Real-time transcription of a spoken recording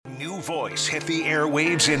voice hit the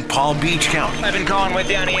airwaves in Palm Beach County. Evan Cohen with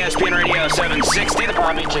you on ESPN Radio 760, the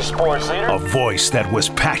Palm Beach sports leader. A voice that was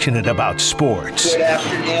passionate about sports. Good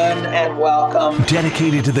afternoon and welcome.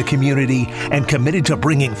 Dedicated to the community and committed to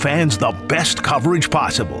bringing fans the best coverage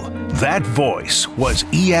possible. That voice was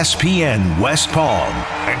ESPN West Palm.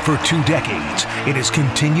 And for 2 decades, it has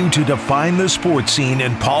continued to define the sports scene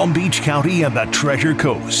in Palm Beach County and the Treasure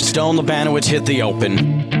Coast. Stone Labanowitz hit the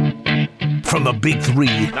open. From the Big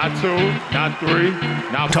Three. Not 2, not 3,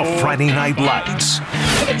 not 4. To Friday Night Lights. To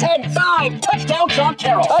the 10-5. Touchdown, Sean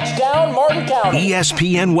Carroll. Touchdown, Martin County.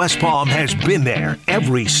 ESPN West Palm has been there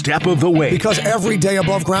every step of the way. Because every day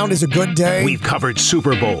above ground is a good day. We've covered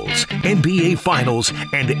Super Bowls, NBA Finals,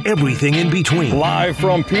 and everything in between. Live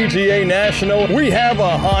from PGA National, we have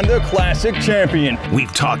a Honda Classic champion.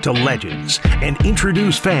 We've talked to legends and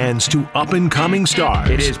introduced fans to up-and-coming stars.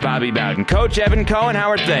 It is Bobby Bowden. Coach Evan Cohen,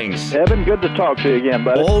 how are things? Evan, good to talk to you again,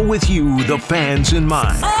 buddy. All with you, the fans, in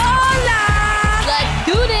mind. Hola! Let's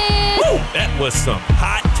do this! Woo! That was some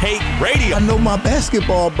hot take radio. I know my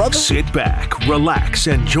basketball, brother. Sit back, relax,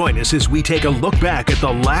 and join us as we take a look back at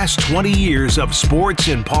the last 20 years of sports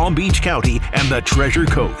in Palm Beach County and the Treasure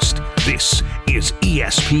Coast. This is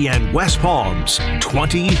ESPN West Palm's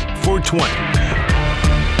 20 for 20.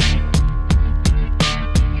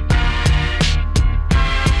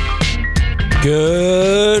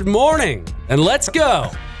 Good morning, and let's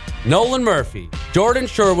go. Nolan Murphy, Jordan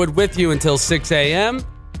Sherwood with you until 6 a.m.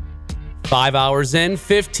 5 hours in,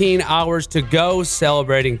 15 hours to go,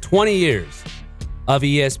 celebrating 20 years of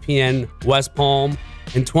ESPN West Palm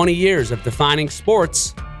and 20 years of defining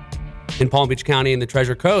sports in Palm Beach County and the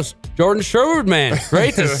Treasure Coast. Jordan Sherwood, man,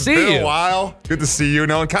 great to see you. It's been a while. Good to see you.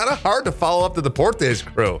 No, and kind of hard to follow up to the Deportes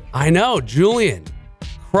crew. I know, Julian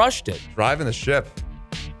crushed it. Driving the ship.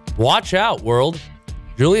 Watch out, world.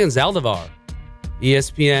 Julian Zaldivar,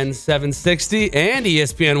 ESPN 760 and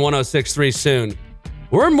ESPN 106.3 soon.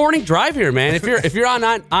 We're in morning drive here, man. If you're on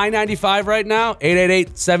I-95 right now,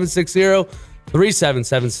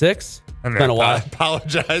 888-760-3776. It's been a while. I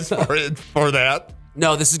apologize for that.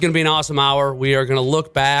 No, this is going to be an awesome hour. We are going to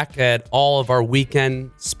look back at all of our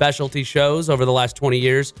weekend specialty shows over the last 20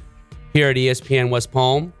 years here at ESPN West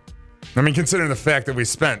Palm. I mean, considering the fact that we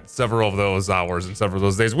spent several of those hours and several of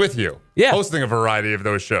those days with you, hosting a variety of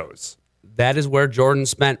those shows. That is where Jordan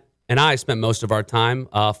and I spent most of our time,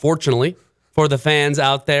 fortunately, for the fans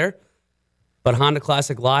out there. But Honda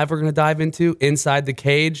Classic Live, we're going to dive into Inside the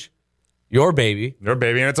Cage, your baby. Your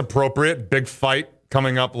baby, and it's appropriate. Big fight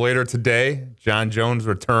coming up later today. John Jones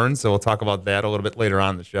returns, so we'll talk about that a little bit later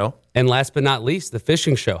on in the show. And last but not least, the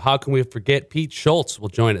fishing show. How can we forget Pete Schultz will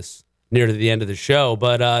join us near to the end of the show.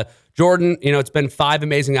 But Jordan, it's been 5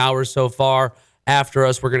 amazing hours so far. After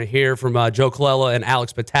us, we're going to hear from Joe Colella and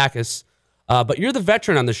Alex Patakis. But you're the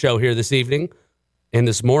veteran on the show here this evening and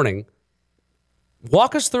this morning.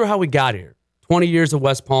 Walk us through how we got here. 20 years of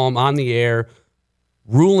West Palm on the air,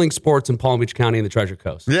 ruling sports in Palm Beach County and the Treasure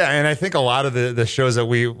Coast. Yeah, and I think a lot of the shows that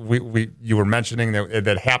you were mentioning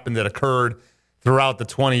that occurred throughout the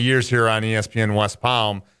 20 years here on ESPN West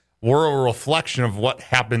Palm were a reflection of what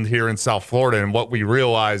happened here in South Florida and what we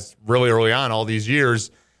realized really early on all these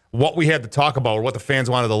years, what we had to talk about, what the fans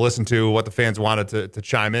wanted to listen to, what the fans wanted to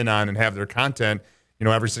chime in on and have their content,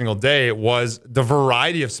 every single day. It was the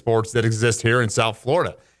variety of sports that exist here in South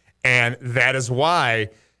Florida. And that is why,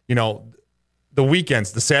 the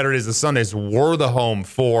weekends, the Saturdays, the Sundays were the home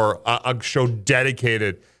for a show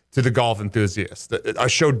dedicated to the golf enthusiast, a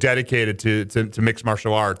show dedicated to mixed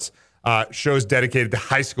martial arts, shows dedicated to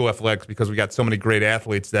high school athletics because we got so many great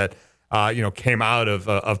athletes that came out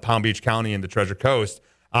of Palm Beach County and the Treasure Coast.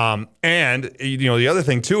 And the other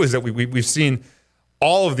thing too is that we've seen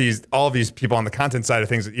all of these people on the content side of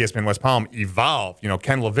things at ESPN West Palm evolve.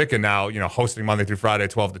 Ken Levicka now hosting Monday through Friday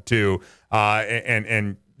 12 to 2,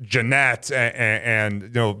 and Jeanette and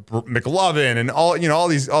McLovin and all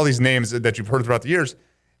these names that you've heard throughout the years.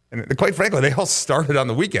 And quite frankly, they all started on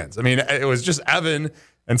the weekends. I mean, it was just Evan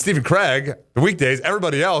and Stephen Craig, the weekdays.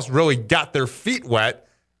 Everybody else really got their feet wet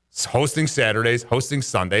hosting Saturdays, hosting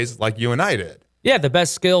Sundays like you and I did. Yeah, the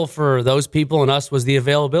best skill for those people and us was the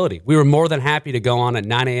availability. We were more than happy to go on at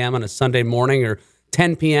 9 a.m. on a Sunday morning or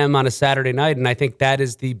 10 p.m. on a Saturday night, and I think that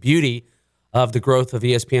is the beauty of the growth of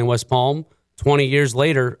ESPN West Palm. 20 years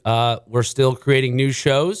later, we're still creating new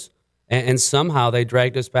shows, and somehow they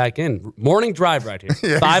dragged us back in. Morning drive right here,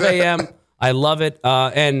 yeah, 5 a.m. I love it.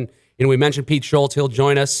 And we mentioned Pete Schultz. He'll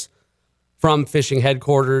join us from fishing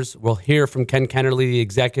headquarters. We'll hear from Ken Kennerly, the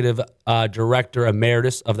executive director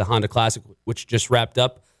emeritus of the Honda Classic, which just wrapped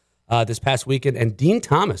up this past weekend, and Dean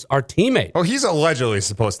Thomas, our teammate. Oh, he's allegedly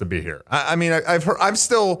supposed to be here. I mean, I've heard. I'm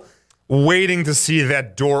still waiting to see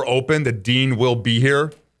that door open, that Dean will be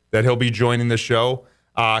here, that he'll be joining the show.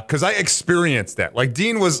 Because I experienced that. Like,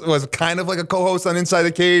 Dean was kind of like a co-host on Inside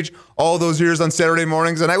the Cage all those years on Saturday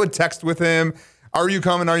mornings, and I would text with him, are you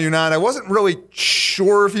coming, are you not? I wasn't really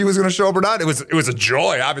sure if he was going to show up or not. It was a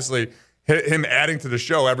joy, obviously, him adding to the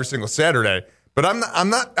show every single Saturday. But I'm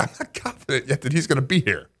not confident yet that he's going to be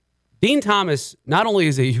here. Dean Thomas not only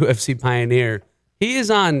is a UFC pioneer, he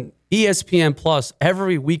is on ESPN Plus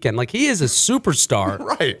every weekend. Like, he is a superstar.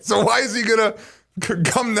 Right. So why is he going to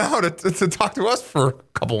come now to talk to us for a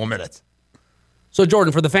couple of minutes? So,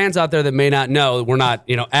 Jordan, for the fans out there that may not know, we're not,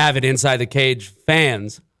 avid Inside the Cage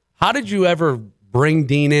fans. How did you ever bring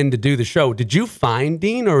Dean in to do the show? Did you find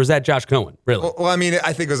Dean, or was that Josh Cohen? Really? Well, I mean,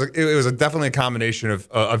 I think it was definitely a combination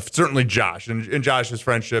of certainly Josh and Josh's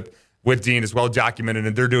friendship with Dean is well documented,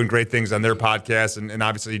 and they're doing great things on their podcast, and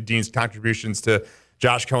obviously Dean's contributions to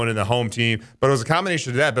Josh Cohen and the home team. But it was a combination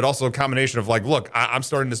of that, but also a combination of like, look, I'm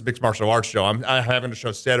starting this mixed martial arts show. I'm having a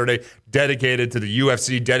show Saturday dedicated to the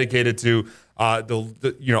UFC, dedicated to all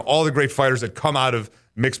the great fighters that come out of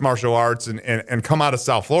mixed martial arts and come out of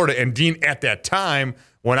South Florida. And Dean, at that time,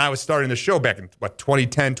 when I was starting the show back in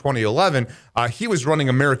 2010, 2011, he was running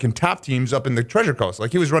American Top Teams up in the Treasure Coast.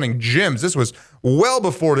 Like, he was running gyms. This was well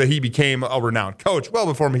before that he became a renowned coach, well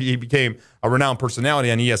before he became a renowned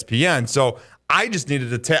personality on ESPN. So I just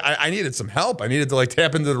needed I needed some help. I needed to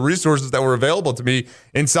tap into the resources that were available to me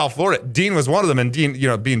in South Florida. Dean was one of them, and Dean,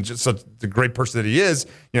 being just such the great person that he is,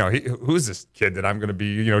 who's this kid that I'm going to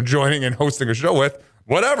be, joining and hosting a show with?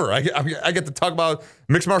 Whatever. I get to talk about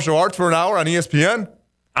mixed martial arts for an hour on ESPN.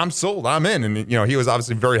 I'm sold. I'm in. And, he was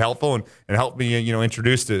obviously very helpful and helped me,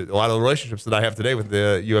 introduce to a lot of the relationships that I have today with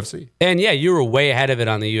the UFC. And, yeah, you were way ahead of it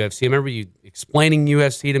on the UFC. I remember you explaining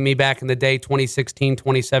UFC to me back in the day, 2016,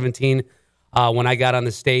 2017, when I got on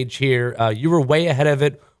the stage here. You were way ahead of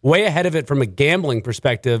it from a gambling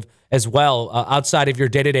perspective as well, outside of your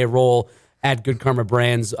day-to-day role at Good Karma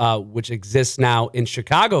Brands, which exists now in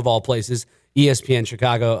Chicago, of all places, ESPN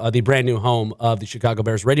Chicago, the brand new home of the Chicago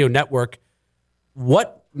Bears radio network.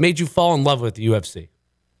 What made you fall in love with the UFC?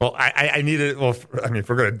 Well, I needed. Well, if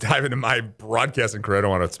we're going to dive into my broadcasting career, I don't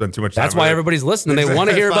want to spend too much time. That's why everybody's listening. They want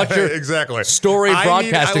to hear about your storied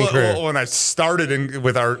broadcasting career. When I started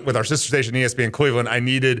with our sister station, ESPN Cleveland, I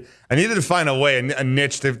needed to find a way, a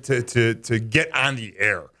niche to get on the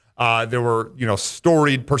air. There were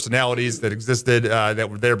storied personalities that existed that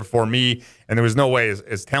were there before me, and there was no way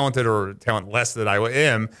as talented or talentless that I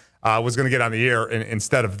am. Was going to get on the air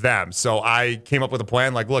instead of them. So I came up with a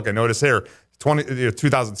plan. Like, look, I noticed here,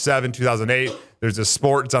 2007, 2008, there's a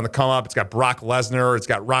sport. It's on the come up. It's got Brock Lesnar. It's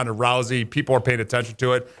got Ronda Rousey. People are paying attention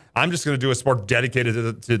to it. I'm just going to do a sport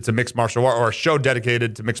dedicated to mixed martial arts, or a show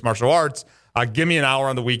dedicated to mixed martial arts. Give me an hour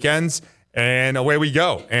on the weekends, and away we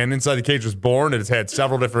go. And Inside the Cage was born. It has had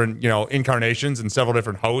several different incarnations and several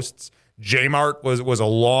different hosts. J-Mart was a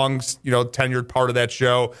long tenured part of that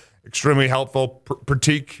show. Extremely helpful.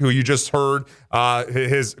 Pratik, who you just heard,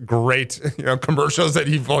 his great commercials that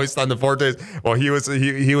he voiced on the Fortes. Well, he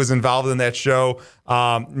was involved in that show.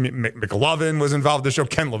 McLovin was involved in the show.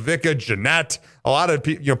 Ken Levicka, Jeanette, a lot of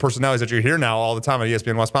personalities that you hear now all the time on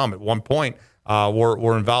ESPN West Palm. At one point,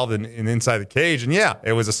 were involved in Inside the Cage, and yeah,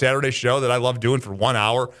 it was a Saturday show that I loved doing for 1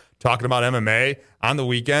 hour, talking about MMA on the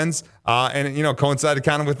weekends, and coincided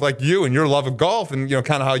kind of with like you and your love of golf, and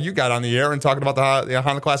kind of how you got on the air and talking about the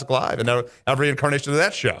Honda Classic Live and every incarnation of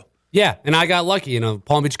that show. Yeah, and I got lucky.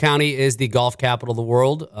 Palm Beach County is the golf capital of the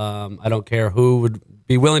world. I don't care who would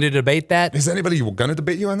be willing to debate that. Is anybody going to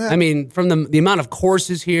debate you on that? I mean, from the amount of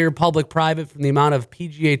courses here, public, private, from the amount of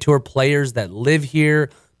PGA Tour players that live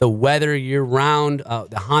here, the weather year-round,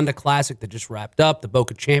 the Honda Classic that just wrapped up, the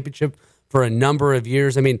Boca Championship for a number of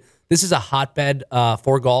years. I mean, this is a hotbed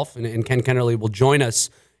for golf, and Ken Kennerly will join us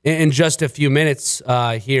in just a few minutes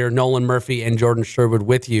here. Nolan Murphy and Jordan Sherwood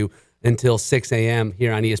with you until 6 a.m.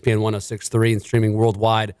 here on ESPN 106.3 and streaming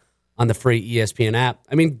worldwide on the free ESPN app.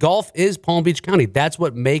 I mean, golf is Palm Beach County. That's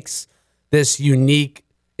what makes this unique,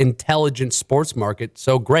 intelligent sports market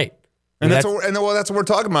so great. And that's what we're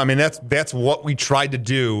talking about. I mean, that's what we tried to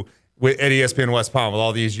do at ESPN West Palm with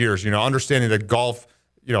all these years. Understanding that golf,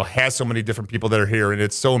 has so many different people that are here, and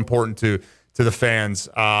it's so important to the fans,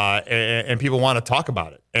 and people want to talk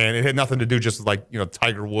about it. And it had nothing to do just with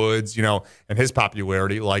Tiger Woods, and his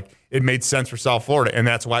popularity. It made sense for South Florida. And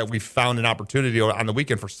that's why we found an opportunity on the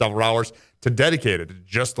weekend for several hours to dedicate it,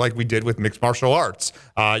 just like we did with mixed martial arts,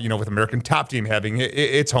 with American Top Team having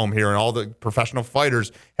its home here and all the professional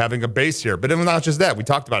fighters having a base here. But then not just that, we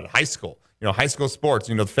talked about high school. High school sports,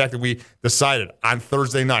 the fact that we decided on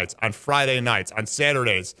Thursday nights, on Friday nights, on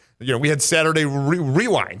Saturdays, we had Saturday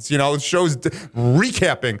rewinds, shows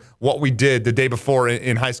recapping what we did the day before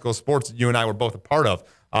in high school sports that you and I were both a part of.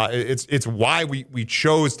 It's why we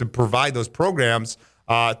chose to provide those programs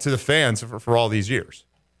to the fans for all these years.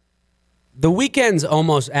 The weekends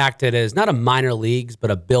almost acted as not a minor leagues, but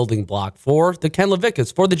a building block for the Ken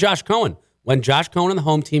Levickas, for the Josh Cohen. When Josh Cohen and the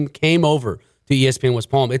home team came over to ESPN West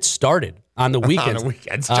Palm, it started on the weekends, which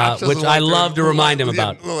I love to remind him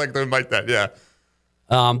about. Like to invite that, yeah.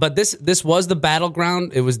 But this was the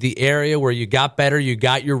battleground. It was the area where you got better, you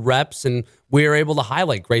got your reps, and we were able to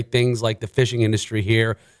highlight great things like the fishing industry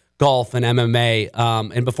here, golf and MMA.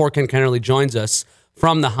 And before Ken Kennerly joins us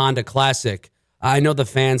from the Honda Classic, I know the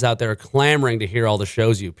fans out there are clamoring to hear all the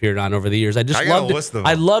shows you appeared on over the years. I'd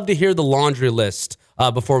love to hear the laundry list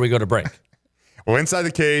before we go to break. Well, Inside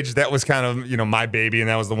the Cage, that was kind of, my baby, and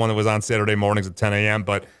that was the one that was on Saturday mornings at 10 a.m.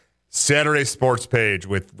 But Saturday Sports Page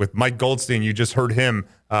with Mike Goldstein, you just heard him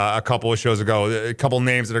a couple of shows ago. A couple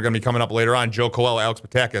names that are going to be coming up later on. Joe Coelho, Alex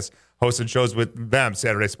Patakis hosted shows with them,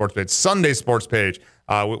 Saturday Sports Page. Sunday Sports Page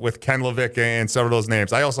with Ken Levick and several of those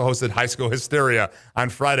names. I also hosted High School Hysteria on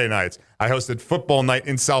Friday nights. I hosted Football Night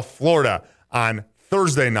in South Florida on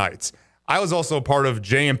Thursday nights. I was also part of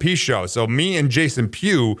JMP show. So me and Jason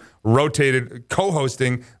Pugh rotated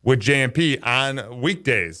co-hosting with JMP on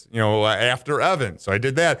weekdays, after Evan. So I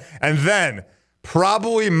did that. And then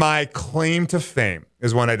probably my claim to fame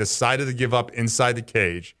is when I decided to give up Inside the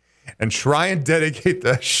Cage and try and dedicate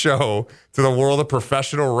the show to the world of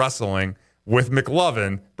professional wrestling with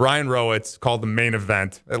McLovin, Brian Rowitz, called The Main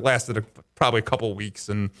Event. It lasted probably a couple weeks,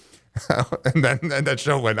 and then that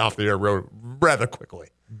show went off the air rather quickly.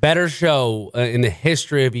 Better show in the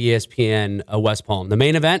history of ESPN West Palm, The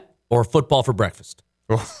Main Event or Football for Breakfast?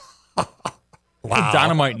 Wow. A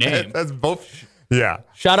dynamite name. That's both. Yeah.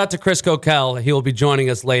 Shout out to Chris Coquel. He will be joining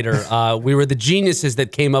us later. We were the geniuses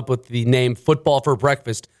that came up with the name Football for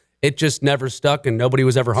Breakfast. It just never stuck, and nobody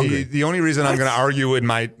was ever hungry. The only reason I'm going to argue in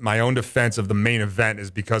my own defense of The Main Event is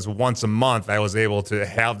because once a month I was able to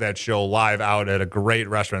have that show live out at a great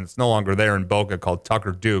restaurant. It's no longer there in Boca, called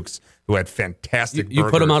Tucker Duke's, who had fantastic burgers. You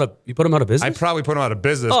put them out of business? I probably put them out of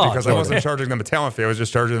business because I wasn't charging them a talent fee. I was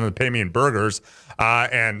just charging them to pay me in burgers.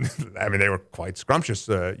 And I mean, they were quite scrumptious,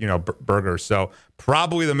 burgers. So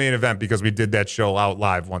probably The Main Event because we did that show out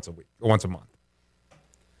live once a month.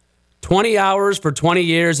 20 hours for 20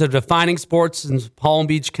 years of defining sports in Palm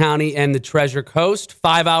Beach County and the Treasure Coast.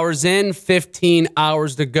 5 hours in, 15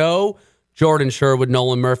 hours to go. Jordan Sherwood,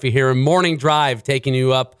 Nolan Murphy here in Morning Drive, taking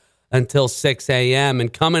you up until 6 a.m.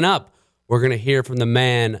 And coming up, we're going to hear from the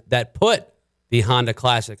man that put the Honda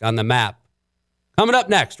Classic on the map. Coming up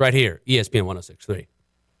next, right here, ESPN 106.3.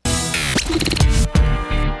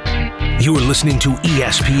 You are listening to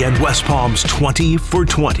ESPN West Palm's 20 for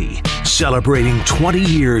 20, celebrating 20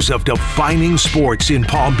 years of defining sports in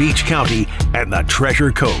Palm Beach County and the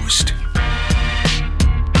Treasure Coast.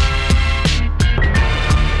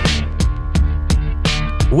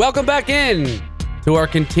 Welcome back in to our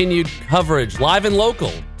continued coverage, live and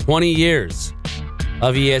local, 20 years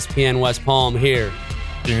of ESPN West Palm here.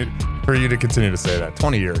 For you to continue to say that,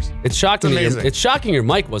 20 years. It's shocking. It's shocking your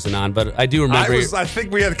mic wasn't on, but I do remember. I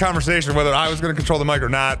think we had a conversation whether I was going to control the mic or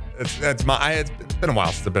not. It's been a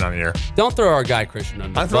while since I've been on the air. Don't throw our guy Christian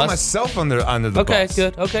under the bus. I throw myself under the bus.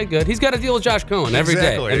 Okay, good. He's got to deal with Josh Cohen every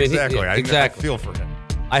day. Exactly. Exactly. I feel for him.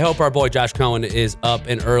 I hope our boy Josh Cohen is up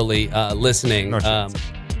and early listening.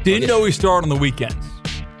 Didn't know he started on the weekends.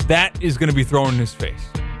 That is going to be thrown in his face.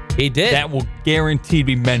 He did. That will guaranteed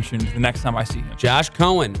be mentioned the next time I see him. Josh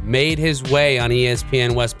Cohen made his way on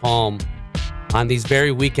ESPN West Palm on these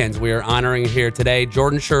very weekends. We are honoring here today.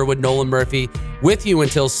 Jordan Sherwood, Nolan Murphy, with you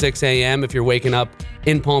until 6 a.m. If you're waking up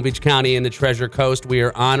in Palm Beach County in the Treasure Coast, we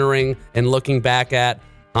are honoring and looking back at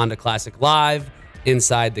Honda Classic Live,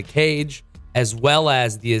 Inside the Cage, as well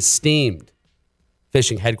as the esteemed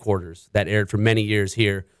fishing headquarters that aired for many years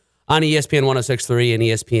here on ESPN 106.3 and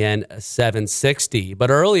ESPN 760. But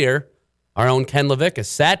earlier, our own Ken Levicka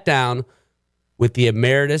sat down with the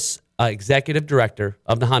emeritus executive director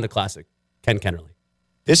of the Honda Classic, Ken Kennerly.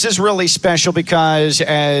 This is really special because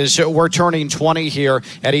as we're turning 20 here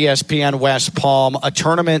at ESPN West Palm, a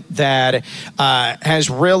tournament that has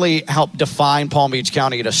really helped define Palm Beach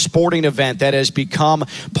County, at a sporting event that has become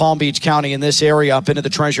Palm Beach County in this area up into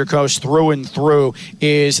the Treasure Coast through and through,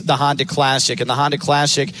 is the Honda Classic. And the Honda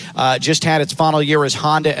Classic just had its final year as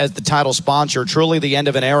Honda as the title sponsor. Truly the end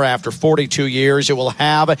of an era after 42 years. It will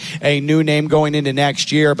have a new name going into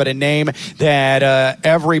next year, but a name that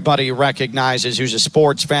everybody recognizes who's a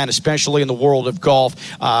sports fan, especially in the world of golf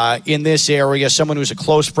in this area. Someone who's a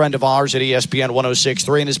close friend of ours at ESPN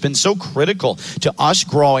 106.3 and has been so critical to us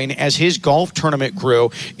growing as his golf tournament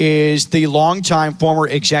grew is the longtime former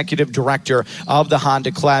executive director of the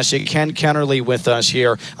Honda Classic, Ken Kennerly, with us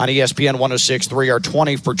here on ESPN 106.3, our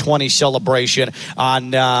 20 for 20 celebration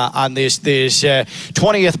on this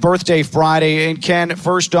 20th birthday Friday. And Ken,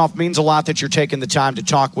 first off, means a lot that you're taking the time to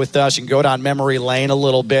talk with us and go down memory lane a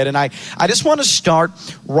little bit. And I just want to start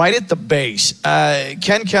right at the base.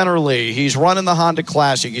 Ken Kennerly, he's running the Honda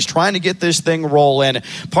Classic. He's trying to get this thing rolling.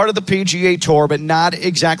 Part of the PGA Tour, but not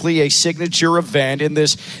exactly a signature event. And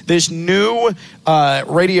this new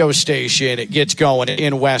radio station gets going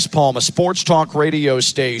in West Palm, a sports talk radio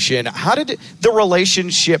station. How did the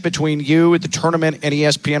relationship between you, the tournament, and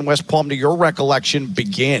ESPN West Palm, to your recollection,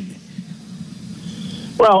 begin?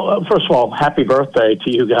 Well, first of all, happy birthday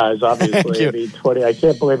to you guys, obviously. Thank you. I mean, 20, I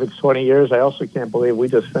can't believe it's 20 years. I also can't believe we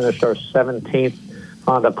just finished our 17th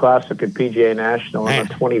Honda Classic at PGA National and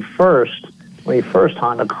the 21st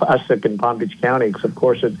Honda Classic in Palm Beach County, because, of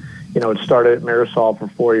course, it started at Marisol for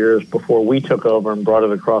 4 years before we took over and brought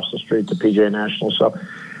it across the street to PGA National. So,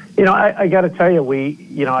 I got to tell you,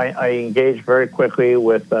 I engaged very quickly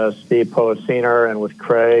with Steve Policiner and with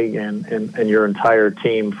Craig and your entire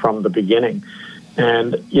team from the beginning.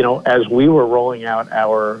 And, as we were rolling out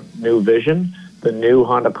our new vision, the new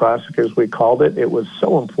Honda Classic, as we called it, it was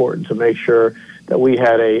so important to make sure that we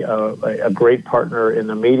had a great partner in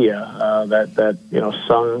the media that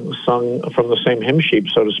sung from the same hymn sheet,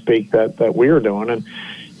 so to speak, that we were doing. And,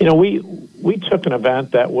 we took an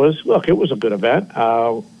event that was, it was a good event.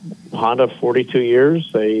 Honda, 42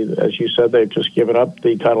 years. They, as you said, they've just given up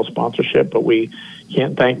the title sponsorship, but we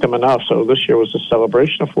can't thank them enough. So this year was a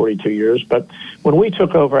celebration of 42 years. But when we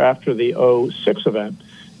took over after the 06 event,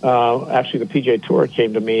 actually the PGA Tour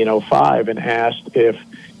came to me in 05 and asked if,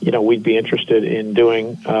 we'd be interested in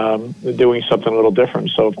doing something a little different.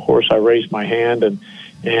 So, of course, I raised my hand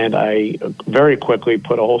and I very quickly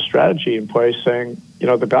put a whole strategy in place saying,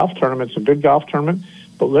 the golf tournament's a good golf tournament,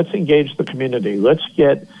 but let's engage the community. Let's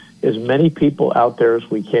get as many people out there as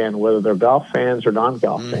we can, whether they're golf fans or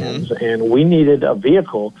non-golf fans. And we needed a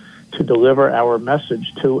vehicle to deliver our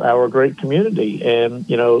message to our great community. And,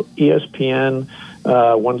 ESPN,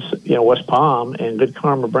 West Palm and Good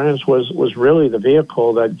Karma Brands was really the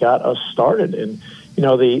vehicle that got us started. And,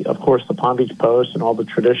 of course, the Palm Beach Post and all the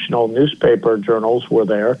traditional newspaper journals were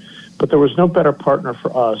there, but there was no better partner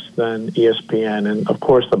for us than ESPN. And, of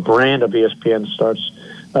course, the brand of ESPN says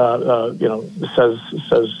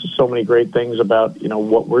so many great things about,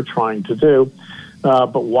 what we're trying to do.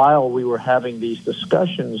 But while we were having these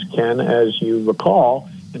discussions, Ken, as you recall,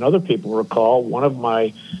 and other people recall, one of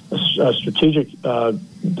my strategic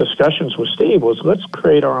discussions with Steve was, let's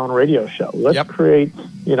create our own radio show. Let's create,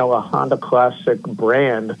 a Honda Classic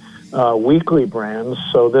brand, weekly brands.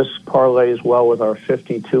 So this parlays well with our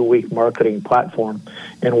 52-week marketing platform.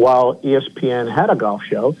 And while ESPN had a golf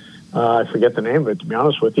show, I forget the name of it, to be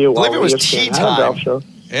honest with you. I believe it was Tee Time.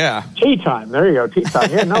 Yeah, Tee Time. There you go, Tee Time.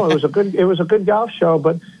 Yeah, no, it was a good golf show.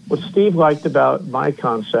 But what Steve liked about my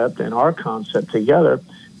concept and our concept together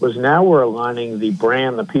was now we're aligning the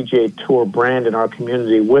brand, the PGA Tour brand in our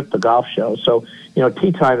community with the golf show. So,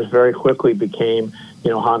 Tee Times very quickly became,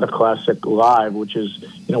 Honda Classic Live, which is,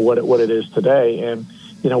 what it is today. And,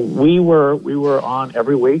 we were on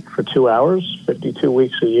every week for 2 hours, 52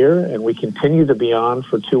 weeks a year, and we continue to be on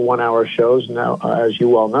for 2 one-hour shows now, as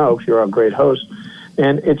you all know, if you're a great host.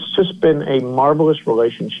 And it's just been a marvelous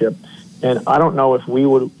relationship. And I don't know if we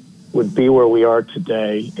would be where we are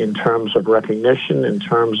today in terms of recognition, in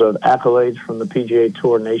terms of accolades from the PGA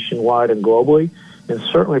Tour nationwide and globally, and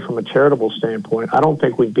certainly from a charitable standpoint. I don't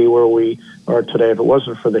think we'd be where we are today if it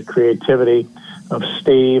wasn't for the creativity of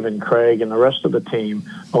Steve and Craig and the rest of the team,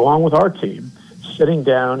 along with our team, sitting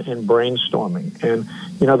down and brainstorming. And,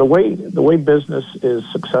 the way business is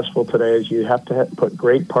successful today is you have to put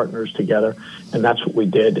great partners together, and that's what we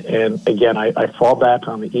did. And, again, I fall back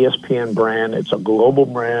on the ESPN brand. It's a global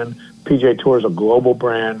brand. PGA Tour is a global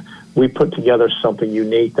brand. we put together something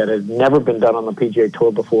unique that had never been done on the PGA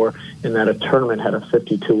Tour before, in that a tournament had a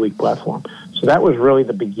 52-week platform. So that was really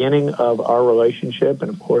the beginning of our relationship, and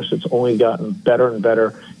of course, it's only gotten better and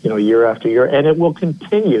better, year after year, and it will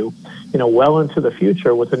continue, well into the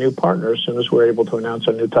future with a new partner as soon as we're able to announce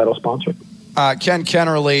a new title sponsor. Ken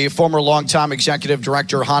Kennerly, former longtime executive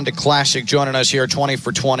director, Honda Classic, joining us here, 20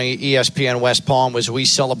 for 20, ESPN West Palm, as we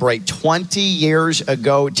celebrate 20 years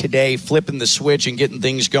ago today, flipping the switch and getting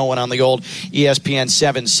things going on the old ESPN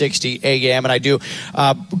 760 AM. And I do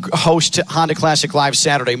host Honda Classic Live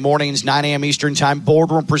Saturday mornings, 9 a.m. Eastern Time,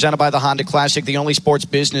 boardroom presented by the Honda Classic, the only sports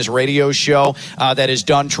business radio show that is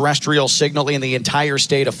done terrestrial signaling in the entire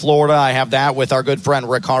state of Florida. I have that with our good friend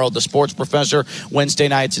Rick Harrell, the sports professor, Wednesday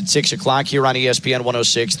nights at 6 o'clock here on ESPN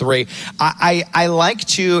 106.3. I like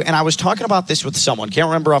to, and I was talking about this with someone, can't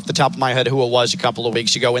remember off the top of my head who it was a couple of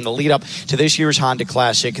weeks ago in the lead up to this year's Honda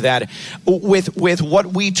Classic, that with what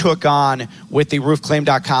we took on with the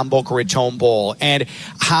roofclaim.com Boca Raton Bowl and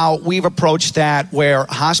how we've approached that, where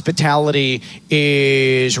hospitality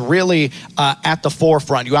is really at the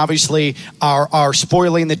forefront. You obviously are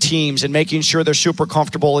spoiling the teams and making sure they're super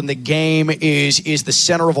comfortable, and the game is the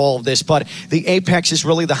center of all of this, but the apex is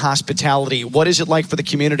really the hospitality. What is it like for the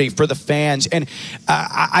community, for the fans? And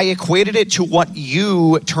I equated it to what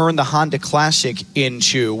you turned the Honda Classic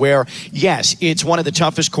into, where, yes, it's one of the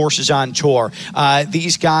toughest courses on tour.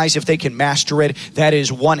 These guys, if they can master it, that is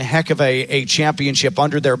one heck of a championship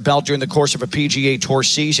under their belt during the course of a PGA Tour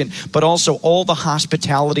season. But also all the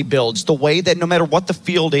hospitality builds, the way that no matter what the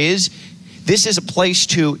field is, this is a place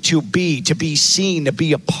to be seen, to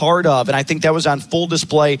be a part of. And I think that was on full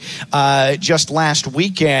display just last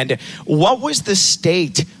weekend. What was the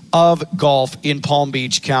state of golf in Palm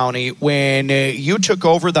Beach County when you took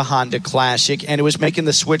over the Honda Classic and it was making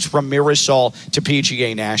the switch from Mirasol to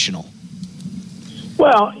PGA National?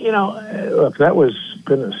 Well, look, that was,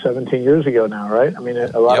 goodness, 17 years ago now, right? I mean,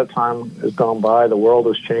 a lot of time has gone by. The world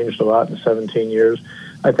has changed a lot in 17 years.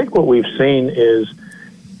 I think what we've seen is,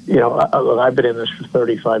 I've been in this for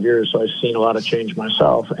 35 years, so I've seen a lot of change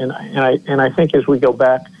myself. And I think as we go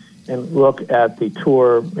back and look at the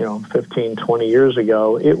tour, 15, 20 years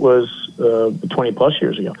ago, it was 20 plus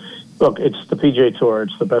years ago. Look, it's the PGA Tour.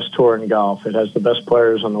 It's the best tour in golf. It has the best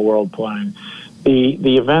players in the world playing.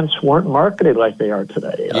 The events weren't marketed like they are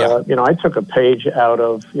today. Yeah. I took a page out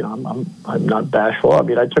of, I'm not bashful. I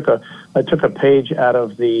mean, I took a page out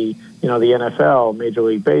of the NFL, Major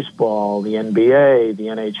League Baseball, the NBA, the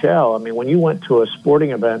NHL. I mean, when you went to a sporting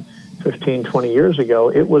event 15, 20 years ago,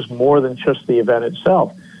 it was more than just the event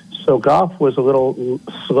itself. So golf was a little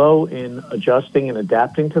slow in adjusting and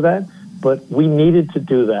adapting to that, but we needed to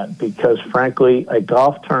do that because, frankly, a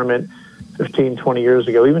golf tournament 15, 20 years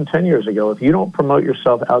ago, even 10 years ago, if you don't promote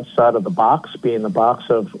yourself outside of the box, being the box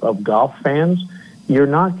of golf fans, you're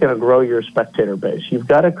not going to grow your spectator base. You've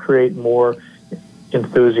got to create more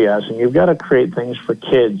enthusiasm. You've got to create things for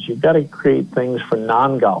kids. You've got to create things for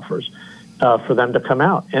non-golfers for them to come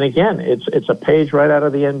out. And again, it's a page right out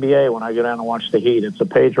of the NBA when I go down and watch the Heat. It's a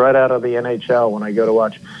page right out of the NHL when I go to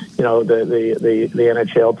watch, the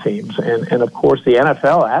NHL teams. And of course, the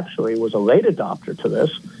NFL actually was a late adopter to this,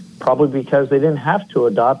 probably because they didn't have to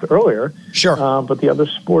adopt earlier. Sure. But the other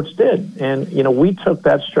sports did. And, we took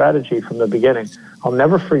that strategy from the beginning. I'll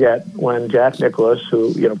never forget when Jack Nicklaus,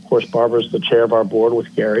 who, of course, Barbara's the chair of our board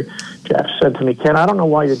with Gary, Jack said to me, Ken, I don't know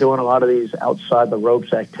why you're doing a lot of these outside the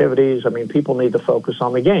ropes activities. I mean, people need to focus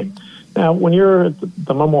on the game. Now, when you're at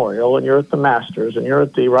the Memorial and you're at the Masters and you're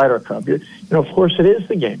at the Ryder Cup, of course it is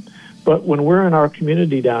the game. But when we're in our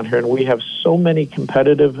community down here and we have so many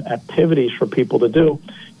competitive activities for people to do,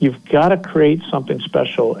 you've got to create something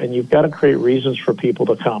special and you've got to create reasons for people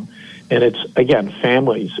to come. And it's, again,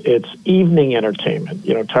 families. It's evening entertainment.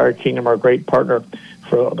 Tire Kingdom, our great partner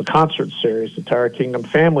for the concert series, the Tire Kingdom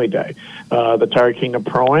Family Day, the Tire Kingdom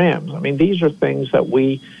Pro-Ams. I mean, these are things that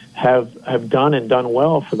we have done and done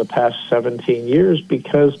well for the past 17 years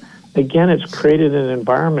because, again, it's created an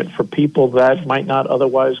environment for people that might not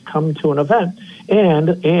otherwise come to an event.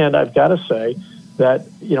 And I've got to say that,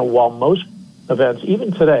 while most events,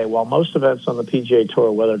 even today, while most events on the PGA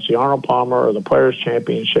Tour, whether it's the Arnold Palmer or the Players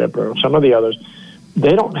Championship or some of the others,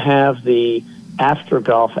 they don't have the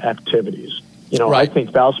after-golf activities. Right. I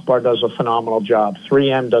think Valspar does a phenomenal job.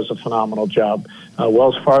 3M does a phenomenal job.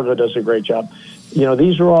 Wells Fargo does a great job.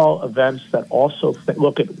 These are all events that also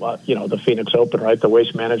look at, the Phoenix Open, right? The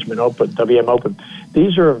Waste Management Open, WM Open.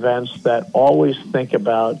 These are events that always think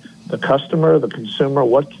about the customer, the consumer.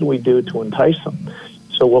 What can we do to entice them?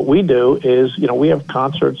 So what we do is, we have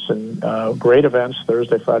concerts and great events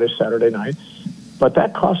Thursday, Friday, Saturday night. But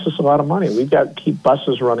that costs us a lot of money. We've got to keep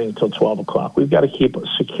buses running until 12 o'clock. We've got to keep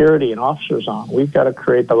security and officers on. We've got to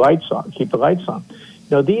create the lights on, keep the lights on.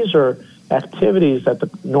 These are activities that the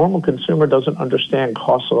normal consumer doesn't understand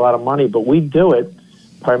costs a lot of money, but we do it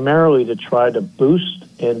primarily to try to boost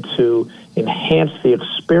and to enhance the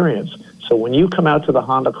experience. So when you come out to the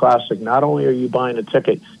Honda Classic, not only are you buying a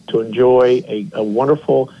ticket to enjoy a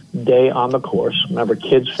wonderful day on the course, remember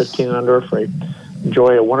kids 15 and under are free,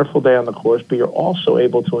 enjoy a wonderful day on the course, but you're also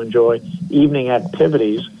able to enjoy evening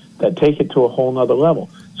activities that take it to a whole nother level.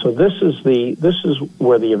 So this is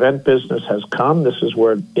where the event business has come. This is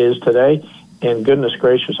where it is today. And goodness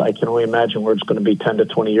gracious, I can only imagine where it's going to be 10 to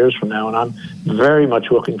 20 years from now. And I'm very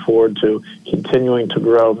much looking forward to continuing to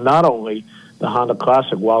grow not only the Honda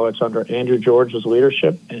Classic while it's under Andrew George's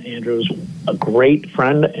leadership. And Andrew's a great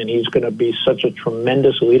friend, and he's going to be such a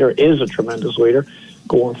tremendous leader, is a tremendous leader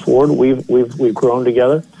going forward. We've grown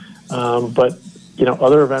together. But,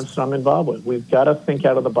 other events that I'm involved with, we've got to think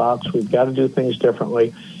out of the box. We've got to do things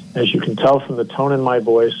differently. As you can tell from the tone in my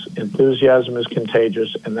voice, enthusiasm is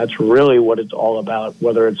contagious, and that's really what it's all about,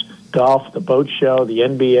 whether it's golf, the boat show, the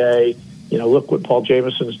NBA. Look what Paul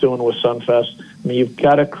Jameson's doing with Sunfest. I mean, you've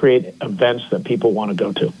got to create events that people want to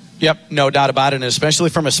go to. Yep, no doubt about it, and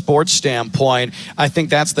especially from a sports standpoint, I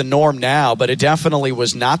think that's the norm now, but it definitely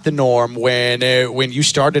was not the norm when you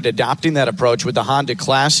started adopting that approach with the Honda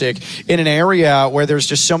Classic in an area where there's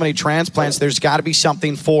just so many transplants. There's got to be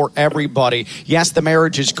something for everybody. Yes, the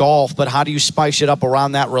marriage is golf, but how do you spice it up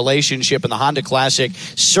around that relationship? And the Honda Classic,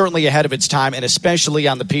 certainly ahead of its time, and especially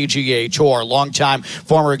on the PGA Tour. Longtime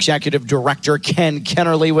former executive director Ken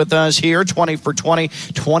Kennerly with us here, 20 for 20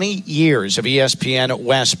 years of ESPN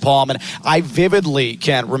West Palm. And I vividly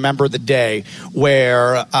can remember the day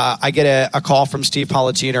where I get a call from Steve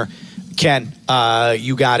Palatiner. Ken,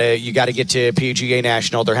 you gotta get to PGA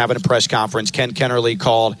National. They're having a press conference. Ken Kennerly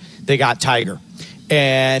called. They got Tiger.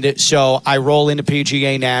 And so I roll into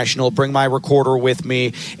PGA National, bring my recorder with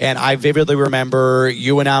me, and I vividly remember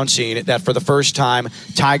you announcing that for the first time,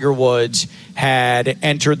 Tiger Woods had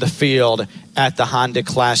entered the field at the Honda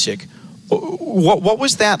Classic. What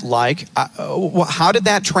was that like? How did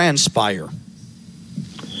that transpire?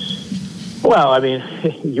 Well, I mean,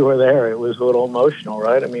 you were there. It was a little emotional,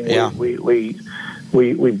 right? I mean, yeah.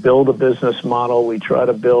 We build a business model. We try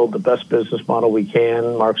to build the best business model we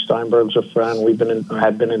can. Mark Steinberg's a friend.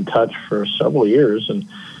 Had been in touch for several years, and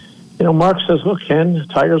Mark says, "Look, Ken,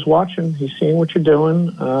 Tiger's watching. He's seeing what you're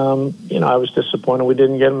doing." I was disappointed we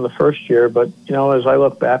didn't get him the first year, but as I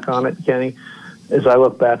look back on it, Kenny,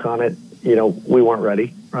 we weren't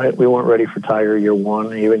ready, right? We weren't ready for Tiger year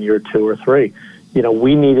one, even year 2 or 3.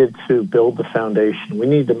 We needed to build the foundation. We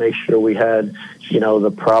needed to make sure we had,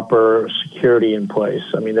 the proper security in place.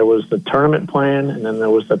 I mean, there was the tournament plan, and then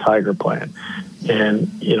there was the Tiger plan. And,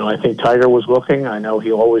 I think Tiger was looking. I know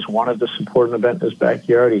he always wanted to support an event in his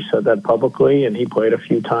backyard. He said that publicly, and he played a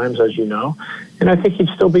few times, as you know. And I think he'd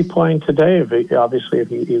still be playing today, if he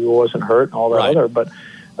wasn't hurt and all that other. But,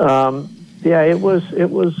 yeah, it was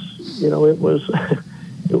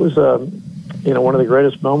one of the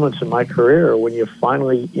greatest moments in my career when you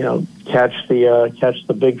finally, catch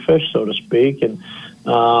the big fish, so to speak. And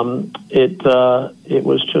it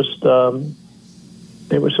was just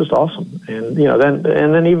awesome. And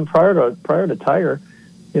then even prior to Tiger,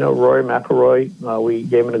 Rory McIlroy, we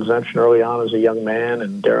gave him an exemption early on as a young man,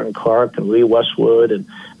 and Darren Clark and Lee Westwood and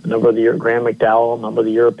a number of the Graham McDowell, a number of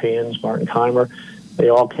the Europeans, Martin Keimer. They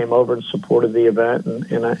all came over and supported the event,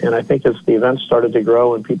 and I think as the event started to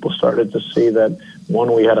grow and people started to see that,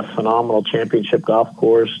 1, we had a phenomenal championship golf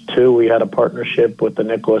course, 2, we had a partnership with the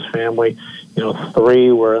Nicholas family,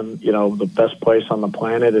 3, we're in the best place on the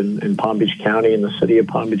planet in Palm Beach County in the city of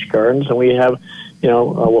Palm Beach Gardens, and we have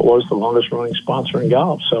what was the longest running sponsor in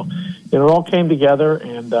golf. So it all came together,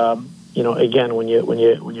 and again, when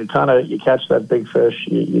you catch that big fish,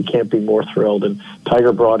 you can't be more thrilled. And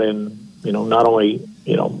Tiger brought in not only,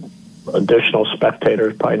 additional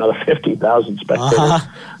spectators, probably another 50,000 spectators,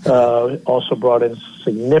 also brought in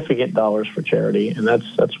significant dollars for charity, and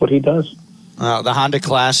that's what he does. The Honda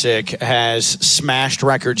Classic has smashed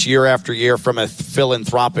records year after year from a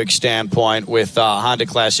philanthropic standpoint with Honda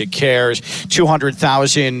Classic Cares.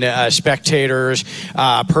 200,000 spectators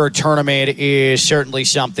per tournament is certainly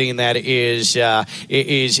something that is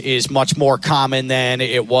much more common than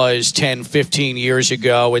it was 10, 15 years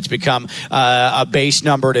ago. It's become a base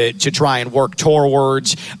number to try and work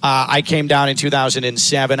towards. I came down in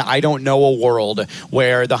 2007. I don't know a world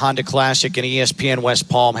where the Honda Classic and ESPN West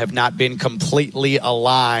Palm have not been completely completely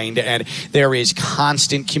aligned, and there is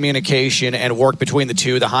constant communication and work between the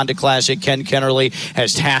two. The Honda Classic, Ken Kennerly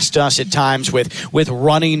has tasked us at times with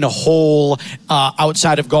running whole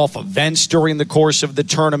outside of golf events during the course of the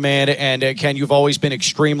tournament. And Ken, you've always been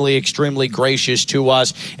extremely, extremely gracious to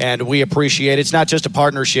us, and we appreciate it. It's not just a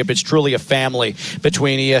partnership, it's truly a family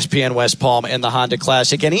between ESPN West Palm and the Honda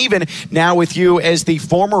Classic. And even now with you as the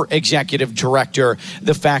former executive director,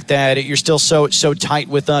 the fact that you're still so tight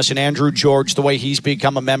with us, and Andrew George, the way he's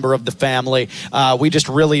become a member of the family, we just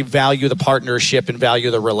really value the partnership and value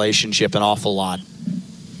the relationship an awful lot.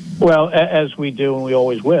 Well, as we do, and we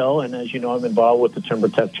always will, and as you know, I'm involved with the Timber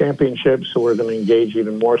Tech Championship, so we're going to engage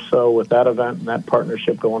even more so with that event and that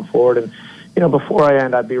partnership going forward. And, before I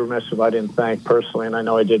end, I'd be remiss if I didn't thank personally, and I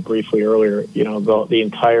know I did briefly earlier, the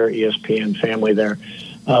entire ESPN family there.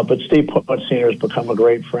 But Steve Putt Sr. has become a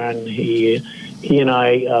great friend. He and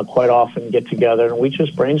I quite often get together and we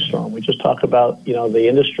just brainstorm. We just talk about, the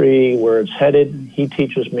industry, where it's headed. He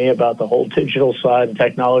teaches me about the whole digital side and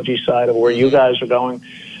technology side of where you guys are going.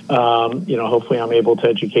 Hopefully I'm able to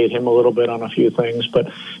educate him a little bit on a few things,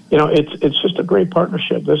 but it's just a great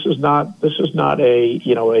partnership. This is not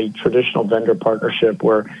a traditional vendor partnership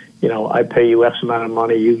where, I pay you X amount of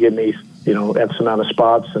money, you give me, X amount of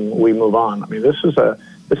spots and we move on. I mean, this is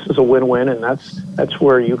a win-win, and that's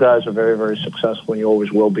where you guys are very, very successful, and you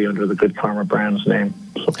always will be under the Good Karma Brands name.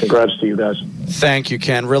 So congrats to you guys. Thank you,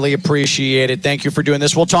 Ken. Really appreciate it. Thank you for doing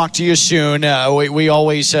this. We'll talk to you soon. We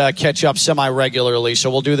always catch up semi-regularly,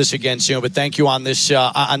 so we'll do this again soon. But thank you on this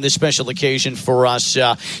special occasion for us,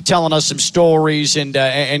 telling us some stories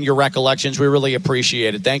and your recollections. We really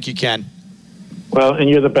appreciate it. Thank you, Ken. Well, and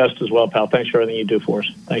you're the best as well, pal. Thanks for everything you do for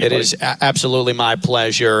us. Thanks, it is absolutely my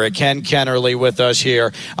pleasure. Ken Kennerly with us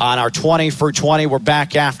here on our 20 for 20. We're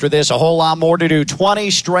back after this. A whole lot more to do.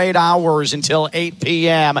 20 straight hours until 8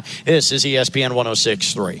 p.m. This is ESPN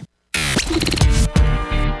 106.3.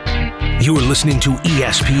 You are listening to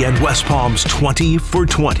ESPN West Palm's 20 for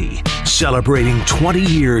 20, celebrating 20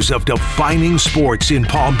 years of defining sports in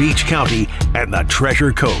Palm Beach County and the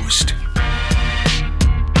Treasure Coast.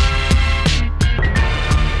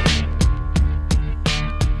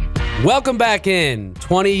 Welcome back in.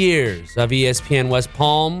 20 years of ESPN West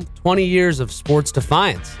Palm, 20 years of sports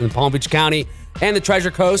defiance in Palm Beach County and the Treasure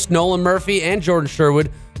Coast. Nolan Murphy and Jordan Sherwood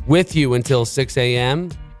with you until 6 a.m.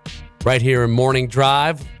 right here in Morning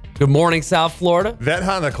Drive. Good morning, South Florida. That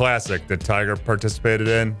Honda Classic that Tiger participated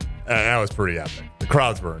in, that was pretty epic. The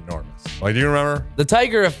crowds were enormous. Like, do you remember? The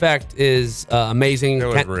Tiger effect is amazing. It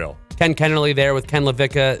was real. Ken Kennerly there with Ken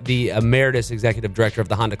Levicka, the emeritus executive director of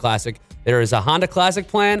the Honda Classic. There is a Honda Classic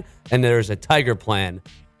plan and there's a Tiger plan.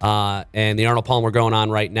 And the Arnold Palmer going on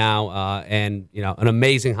right now. And, an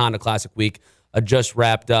amazing Honda Classic week just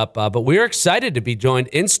wrapped up. But we're excited to be joined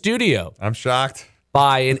in studio. I'm shocked.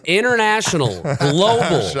 By an international,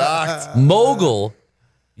 global, mogul,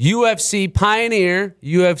 UFC pioneer,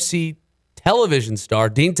 UFC television star,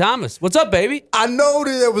 Dean Thomas. What's up, baby? I know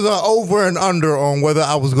that there was an over and under on whether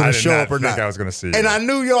I was going to show up or not. I didn't think I was going to see you. And I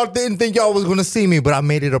knew y'all didn't think y'all was going to see me, but I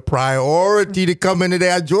made it a priority to come in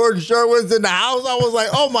today. Jordan Sherwood's in the house. I was like,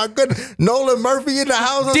 oh my goodness, Nolan Murphy in the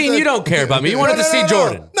house. Dean, you don't care about me. You wanted to see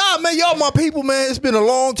Jordan. Nah, man, y'all my people, man. It's been a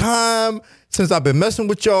long time since I've been messing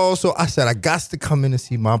with y'all, so I said I got to come in and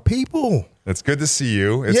see my people. It's good to see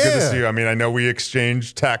you. It's good to see you. I mean, I know we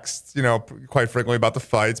exchanged texts, quite frequently about the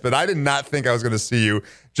fights, but I did not think I was going to see you.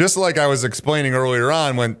 Just like I was explaining earlier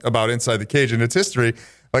on about Inside the Cage and its history,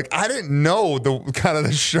 like I didn't know the kind of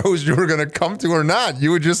the shows you were going to come to or not. You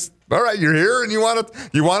would just, all right, you're here and you want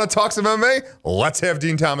to talk some MMA? Let's have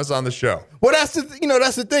Dean Thomas on the show. Well, that's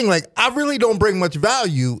the thing. Like, I really don't bring much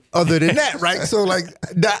value other than that, right? So, like,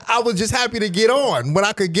 I was just happy to get on when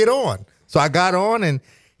I could get on. So I got on, and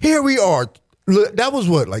here we are. Look, that was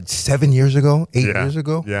what, like 7 years ago, 8 years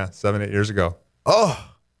ago? Yeah, 7, 8 years ago.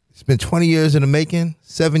 Oh, it's been 20 years in the making,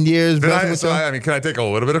 7 years. Can I take a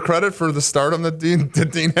little bit of credit for the stardom that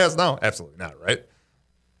Dean has now? Absolutely not, right?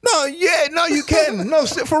 No, you can. No,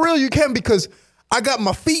 for real, you can, because I got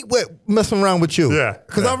my feet wet messing around with you. Yeah.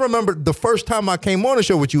 Because I remember the first time I came on the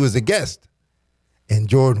show with you as a guest. And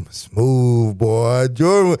Jordan was smooth, boy.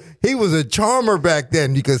 Jordan, he was a charmer back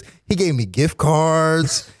then because he gave me gift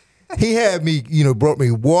cards. He had me, brought me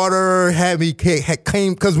water,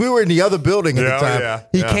 came, because we were in the other building at the time.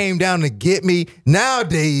 He came down to get me.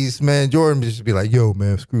 Nowadays, man, Jordan just be like, yo,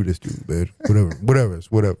 man, screw this dude, man.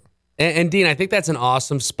 Whatever. And Dean, I think that's an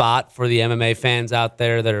awesome spot for the MMA fans out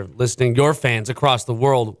there that are listening, your fans across the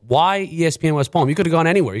world. Why ESPN West Palm? You could have gone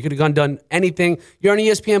anywhere. You could have done anything. You're on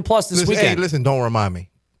ESPN Plus this weekend. Hey, listen, don't remind me.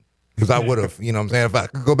 Because I would have, you know what I'm saying? If I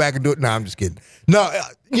could go back and do it. No, I'm just kidding. No,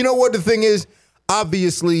 you know what the thing is?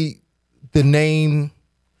 Obviously, the name.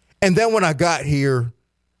 And then when I got here,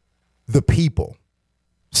 the people.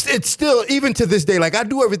 It's still, even to this day, like I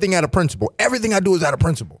do everything out of principle. Everything I do is out of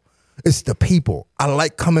principle. It's the people. I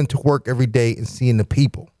like coming to work every day and seeing the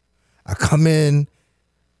people. I come in,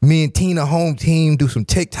 me and Tina, home team, do some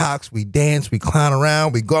TikToks. We dance, we clown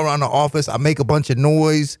around, we go around the office. I make a bunch of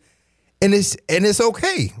noise, and it's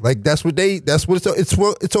okay. Like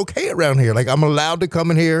it's okay around here. Like I'm allowed to come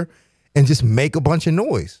in here and just make a bunch of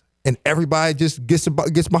noise, and everybody just gets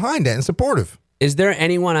behind that and supportive. Is there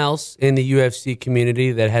anyone else in the UFC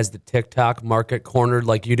community that has the TikTok market cornered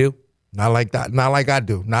like you do? Not like that. Not like I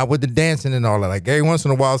do. Not with the dancing and all that. Like every once in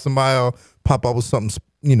a while, somebody will pop up with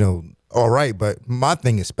something, all right. But my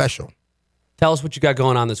thing is special. Tell us what you got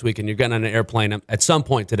going on this weekend. You're getting on an airplane at some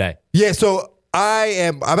point today. Yeah. So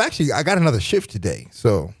I got another shift today.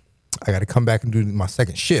 So I got to come back and do my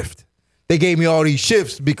second shift. They gave me all these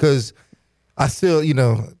shifts because I still,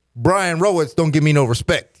 Brian Rowitz don't give me no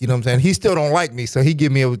respect. You know what I'm saying? He still don't like me. So he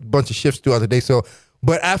give me a bunch of shifts throughout the day. So,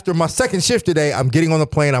 but after my second shift today, I'm getting on the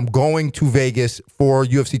plane. I'm going to Vegas for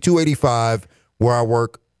UFC 285 where I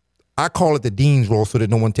work. I call it the dean's role so that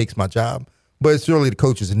no one takes my job. But it's really the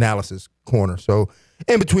coach's analysis corner. So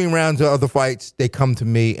in between rounds of other fights, they come to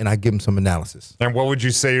me and I give them some analysis. And what would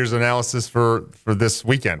you say is analysis for this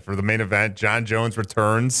weekend, for the main event? John Jones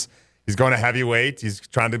returns. He's going to heavyweight. He's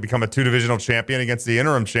trying to become a two-divisional champion against the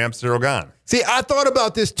interim champ, Cyril Gane. See, I thought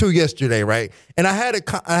about this too yesterday, right? And I had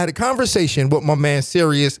a conversation with my man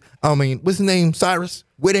Sirius. What's his name? Cyrus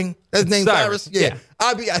Whitting? That's his name, Cyrus? Yeah.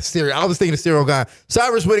 I was thinking of Cyril Gane.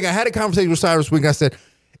 Cyrus Whitting. I had a conversation with Cyrus Whitting. I said,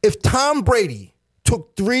 if Tom Brady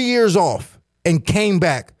took 3 years off and came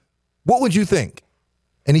back, what would you think?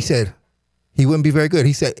 And he said, he wouldn't be very good.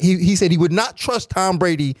 He said he would not trust Tom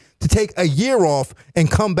Brady to take a year off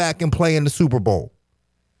and come back and play in the Super Bowl.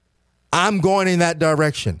 I'm going in that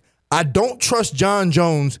direction. I don't trust John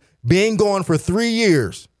Jones being gone for 3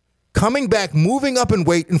 years, coming back, moving up in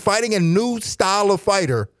weight, and fighting a new style of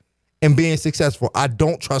fighter and being successful. I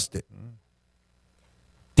don't trust it.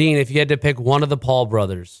 Dean, if you had to pick one of the Paul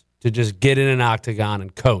brothers to just get in an octagon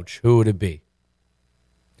and coach, who would it be?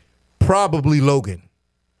 Probably Logan.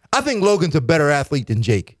 I think Logan's a better athlete than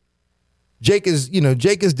Jake. Jake is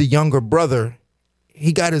the younger brother.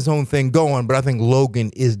 He got his own thing going, but I think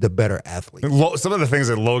Logan is the better athlete. Some of the things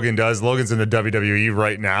that Logan does, Logan's in the WWE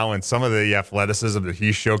right now, and some of the athleticism that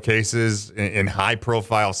he showcases in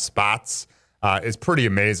high-profile spots is pretty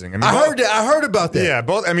amazing. I heard about that. Yeah,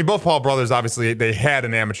 both Paul brothers, obviously, they had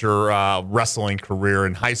an amateur wrestling career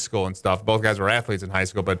in high school and stuff. Both guys were athletes in high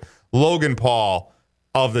school, but Logan Paul,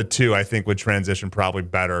 of the two, I think would transition probably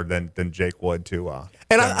better than Jake would to.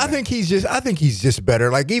 I think he's just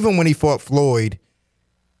better. Like even when he fought Floyd,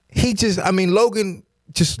 Logan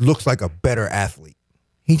just looks like a better athlete.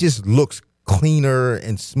 He just looks cleaner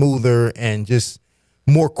and smoother and just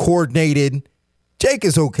more coordinated. Jake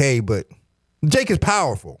is okay, but Jake is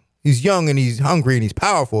powerful. He's young and he's hungry and he's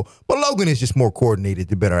powerful, but Logan is just more coordinated,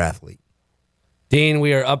 the better athlete. Dean,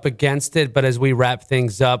 we are up against it, but as we wrap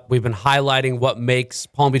things up, we've been highlighting what makes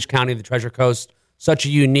Palm Beach County, the Treasure Coast, such a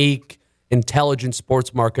unique, intelligent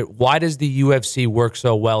sports market. Why does the UFC work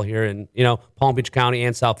so well here in Palm Beach County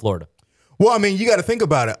and South Florida? Well, you got to think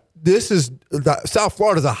about it. South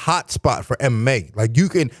Florida is a hot spot for MMA.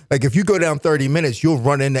 If you go down 30 minutes, you'll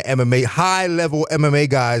run into MMA, high-level MMA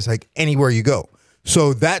guys like anywhere you go.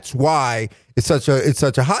 So that's why it's such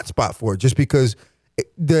a hot spot for it, just because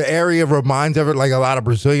the area reminds of it. Like a lot of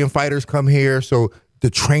Brazilian fighters come here, so the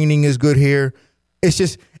training is good here. It's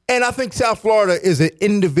just, and I think South Florida is an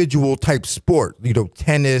individual type sport.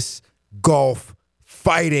 Tennis, golf,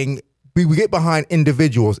 fighting. We get behind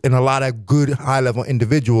individuals, and a lot of good high-level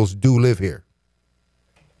individuals do live here.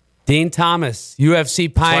 Dean Thomas,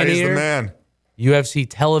 UFC pioneer. He's the man. UFC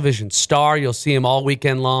television star. You'll see him all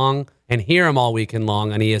weekend long and hear him all weekend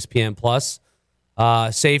long on ESPN Plus.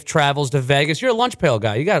 Safe travels to Vegas. You're a lunch pail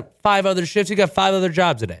guy. You got 5 other shifts. You got 5 other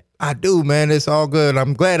jobs a day. I do, man. It's all good.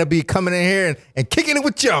 I'm glad to be coming in here and kicking it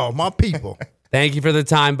with y'all, my people. Thank you for the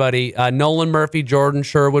time, buddy. Nolan Murphy, Jordan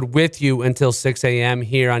Sherwood with you until 6 a.m.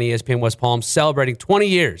 here on ESPN West Palm, celebrating 20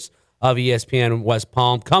 years of ESPN West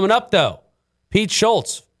Palm. Coming up, though, Pete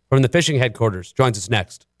Schultz from the fishing headquarters joins us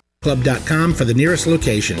next. Club.com for the nearest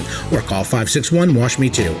location or call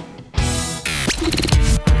 561-WASH-ME-TOO.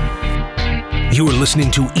 You are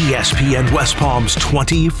listening to ESPN West Palm's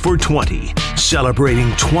 20 for 20, celebrating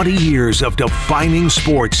 20 years of defining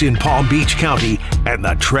sports in Palm Beach County and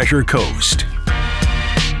the Treasure Coast.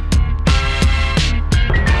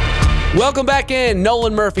 Welcome back in.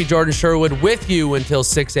 Nolan Murphy, Jordan Sherwood with you until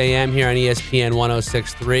 6 a.m. here on ESPN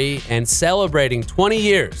 106.3 and celebrating 20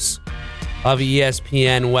 years of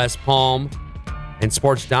ESPN West Palm and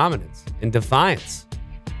sports dominance and defiance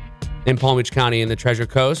in Palm Beach County and the Treasure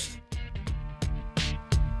Coast.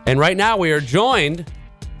 And right now we are joined,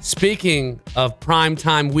 speaking of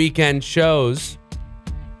primetime weekend shows,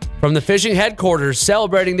 from the fishing headquarters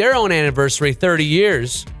celebrating their own anniversary, 30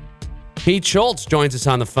 years. Pete Schultz joins us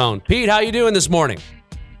on the phone. Pete, how you doing this morning?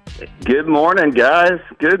 Good morning, guys.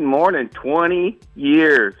 Good morning. 20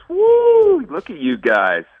 years. Woo! Look at you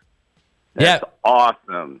guys. That's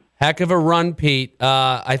awesome. Heck of a run, Pete.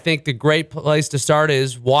 I think the great place to start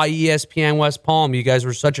is why ESPN West Palm. You guys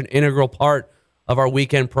were such an integral part of our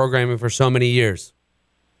weekend programming for so many years.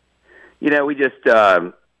 You know, we just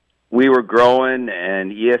we were growing,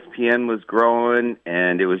 and ESPN was growing,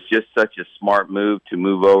 and it was just such a smart move to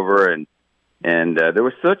move over, and there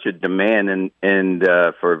was such a demand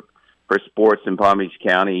for sports in Palm Beach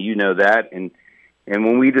County. You know that, and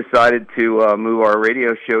when we decided to move our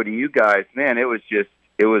radio show to you guys, man, there was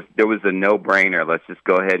a no-brainer. Let's just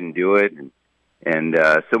go ahead and do it, and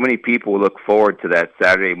so many people look forward to that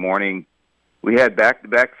Saturday morning. We had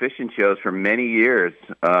back-to-back fishing shows for many years,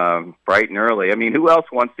 bright and early. I mean, who else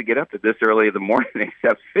wants to get up at this early in the morning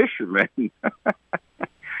except fishermen?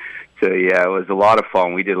 So, yeah, it was a lot of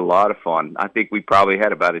fun. We did a lot of fun. I think we probably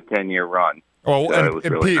had about a 10-year run. Oh, so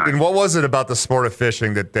and really Pete, nice. and what was it about the sport of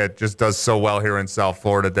fishing that just does so well here in South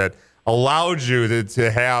Florida that allowed you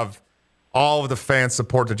to have all of the fan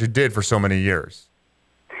support that you did for so many years?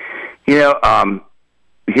 You know,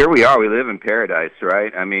 here we are. We live in paradise,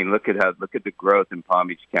 right? I mean, look at the growth in Palm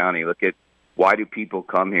Beach County. Look at why do people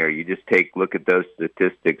come here? You just look at those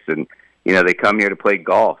statistics, and you know they come here to play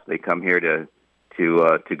golf. They come here to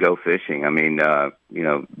go fishing. I mean, you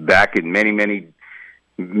know, back in many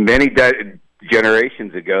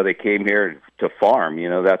generations ago, they came here to farm. You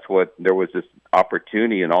know, there was this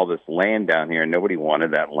opportunity and all this land down here, and nobody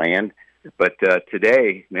wanted that land. But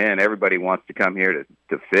today, man, everybody wants to come here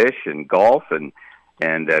to fish and golf and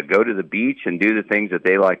go to the beach and do the things that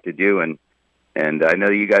they like to do. And I know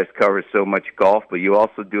you guys cover so much golf, but you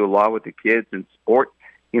also do a lot with the kids and sport,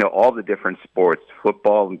 you know, all the different sports,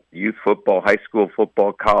 football, youth football, high school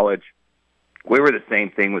football, college. We were the same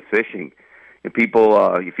thing with fishing. And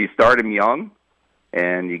people, if you start them young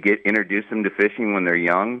and you introduce them to fishing when they're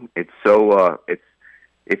young, it's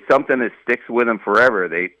something that sticks with them forever.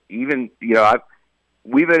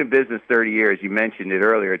 We've been in business 30 years. You mentioned it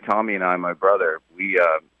earlier. Tommy and I, my brother, we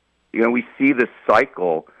see the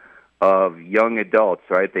cycle of young adults,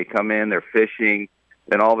 right? They come in, they're fishing,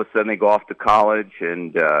 then all of a sudden they go off to college,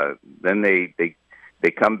 and then they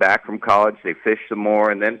come back from college, they fish some more,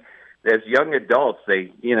 and then as young adults,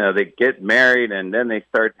 they get married, and then they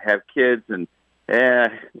start to have kids, and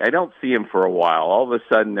I don't see them for a while. All of a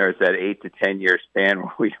sudden, there's that 8 to 10 year span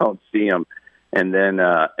where we don't see them. And then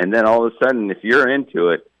all of a sudden, if you're into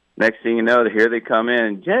it, next thing you know, here they come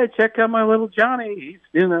in. Yeah, check out my little Johnny.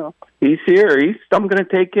 He's here. I'm going to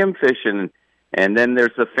take him fishing. And then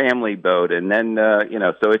there's the family boat, and then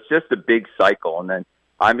so it's just a big cycle. And then,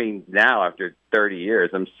 I mean, now after 30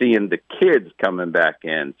 years, I'm seeing the kids coming back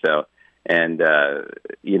in. So, and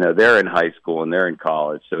they're in high school and they're in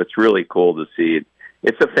college. So it's really cool to see it.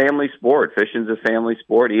 It's a family sport. Fishing's a family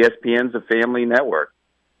sport. ESPN's a family network.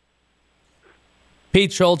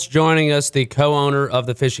 Pete Schultz joining us, the co-owner of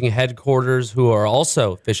the Fishing Headquarters, who are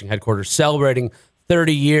also Fishing Headquarters, celebrating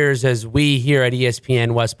 30 years as we here at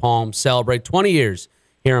ESPN West Palm celebrate 20 years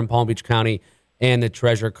here in Palm Beach County and the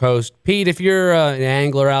Treasure Coast. Pete, if you're an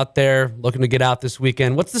angler out there looking to get out this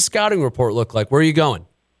weekend, what's the scouting report look like? Where are you going?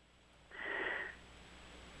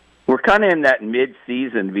 We're kind of in that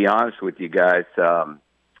mid-season, to be honest with you guys.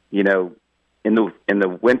 In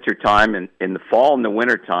the winter time and in the fall and the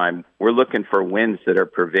winter time, we're looking for winds that are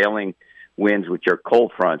prevailing winds, which are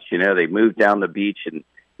cold fronts. You know, they move down the beach, and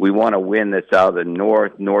we want a wind that's out of the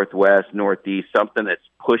north, northwest, northeast, something that's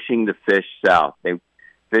pushing the fish south.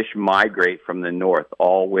 Fish migrate from the north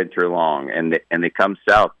all winter long, and they come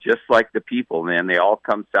south just like the people, man. They all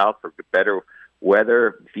come south for better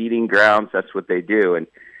weather, feeding grounds. That's what they do.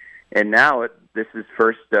 And now this is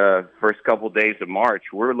first couple days of March.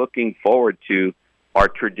 We're looking forward to our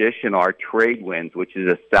tradition, our trade winds, which is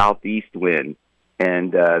a southeast wind,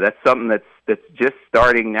 and that's something that's just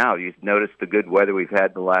starting now. You've noticed the good weather we've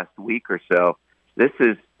had the last week or so. This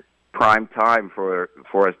is prime time for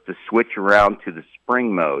us to switch around to the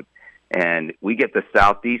spring mode, and we get the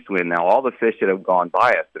southeast wind. Now, all the fish that have gone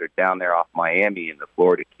by us that are down there off Miami and the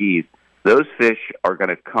Florida Keys, those fish are going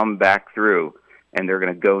to come back through and they're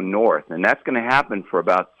going to go north. And that's going to happen for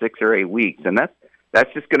about 6 or 8 weeks. And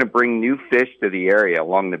that's just going to bring new fish to the area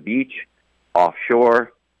along the beach,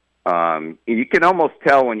 offshore. You can almost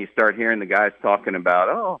tell when you start hearing the guys talking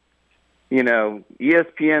about,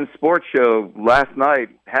 ESPN Sports Show last night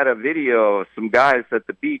had a video of some guys at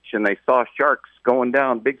the beach, and they saw sharks going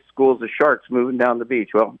down, big schools of sharks moving down the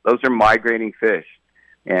beach. Well, those are migrating fish,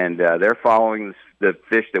 and they're following the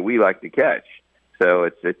fish that we like to catch. So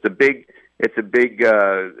it's a big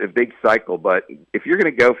cycle. But if you're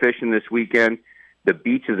going to go fishing this weekend, the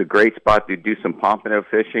beach is a great spot to do some pompano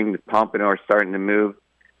fishing. The pompano are starting to move.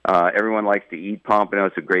 Everyone likes to eat pompano.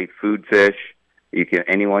 It's a great food fish.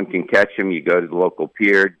 Anyone can catch them. You go to the local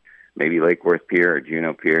pier, maybe Lake Worth Pier or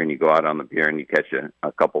Juneau Pier, and you go out on the pier and you catch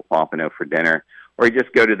a couple pompano for dinner, or you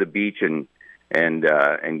just go to the beach and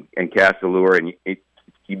cast a lure, and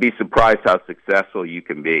you'd be surprised how successful you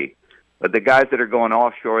can be. But the guys that are going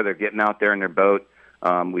offshore, they're getting out there in their boat.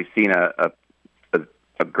 We've seen a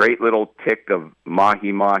great little tick of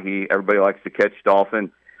mahi. Everybody likes to catch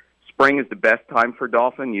dolphin. Spring is the best time for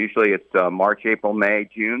dolphin. Usually it's March, April, May,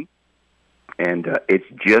 June. And it's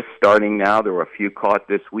just starting now. There were a few caught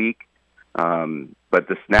this week. But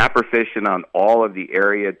the snapper fishing on all of the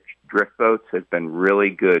area drift boats has been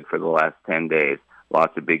really good for the last 10 days.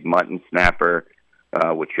 Lots of big mutton snapper,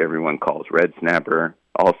 which everyone calls red snapper.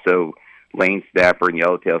 Also lane snapper and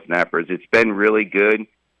yellowtail snappers. It's been really good.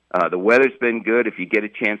 The weather's been good. If you get a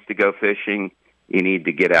chance to go fishing, you need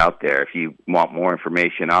to get out there. If you want more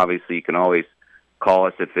information, obviously you can always call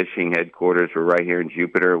us at fishing headquarters. We're right here in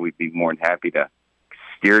Jupiter. We'd be more than happy to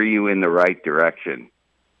steer you in the right direction.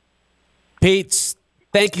 Pete,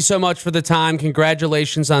 thank you so much for the time.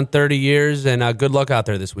 Congratulations on 30 years, and good luck out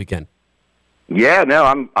there this weekend. Yeah, no,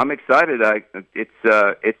 I'm excited.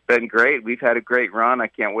 It's been great. We've had a great run. I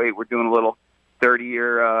can't wait. We're doing a little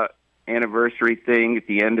 30-year anniversary thing at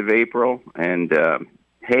the end of April, and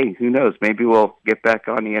hey, who knows? Maybe we'll get back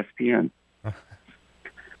on ESPN.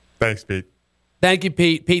 Thanks, Pete. Thank you,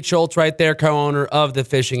 Pete. Pete Schultz right there, co-owner of the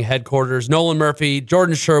fishing headquarters. Nolan Murphy,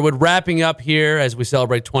 Jordan Sherwood, wrapping up here as we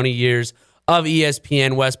celebrate 20 years of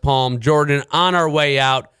ESPN West Palm. Jordan, on our way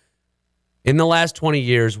out, in the last 20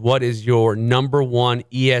 years, what is your number one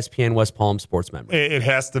ESPN West Palm sports memory? It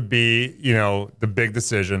has to be, the big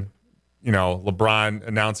decision. LeBron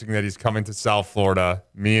announcing that he's coming to South Florida.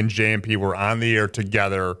 Me and JMP were on the air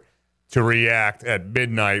together to react at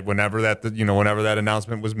midnight whenever that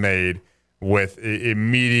announcement was made, with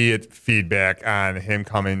immediate feedback on him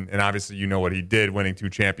coming. And obviously, what he did, winning 2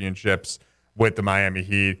 championships with the Miami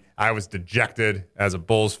Heat. I was dejected as a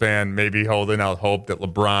Bulls fan, maybe holding out hope that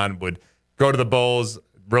LeBron would go to the Bulls.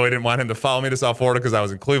 Really didn't want him to follow me to South Florida because I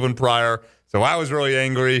was in Cleveland prior. So I was really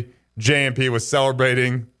angry. JMP was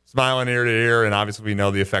celebrating, smiling ear to ear, and obviously we know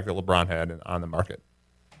the effect that LeBron had on the market.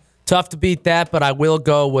 Tough to beat that, but I will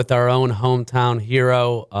go with our own hometown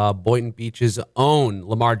hero, Boynton Beach's own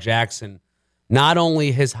Lamar Jackson. Not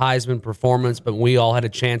only his Heisman performance, but we all had a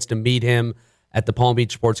chance to meet him at the Palm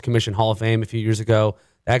Beach Sports Commission Hall of Fame a few years ago.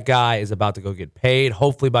 That guy is about to go get paid,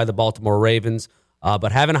 hopefully by the Baltimore Ravens.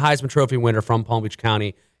 But having a Heisman Trophy winner from Palm Beach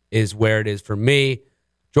County is where it is for me.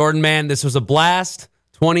 Jordan, man, this was a blast.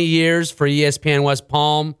 20 years for ESPN West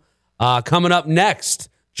Palm. Coming up next,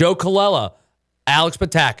 Joe Colella, Alex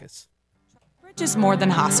Patakis. Trustbridge is more than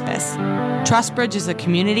hospice. Trustbridge is a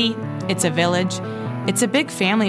community. It's a village. It's a big family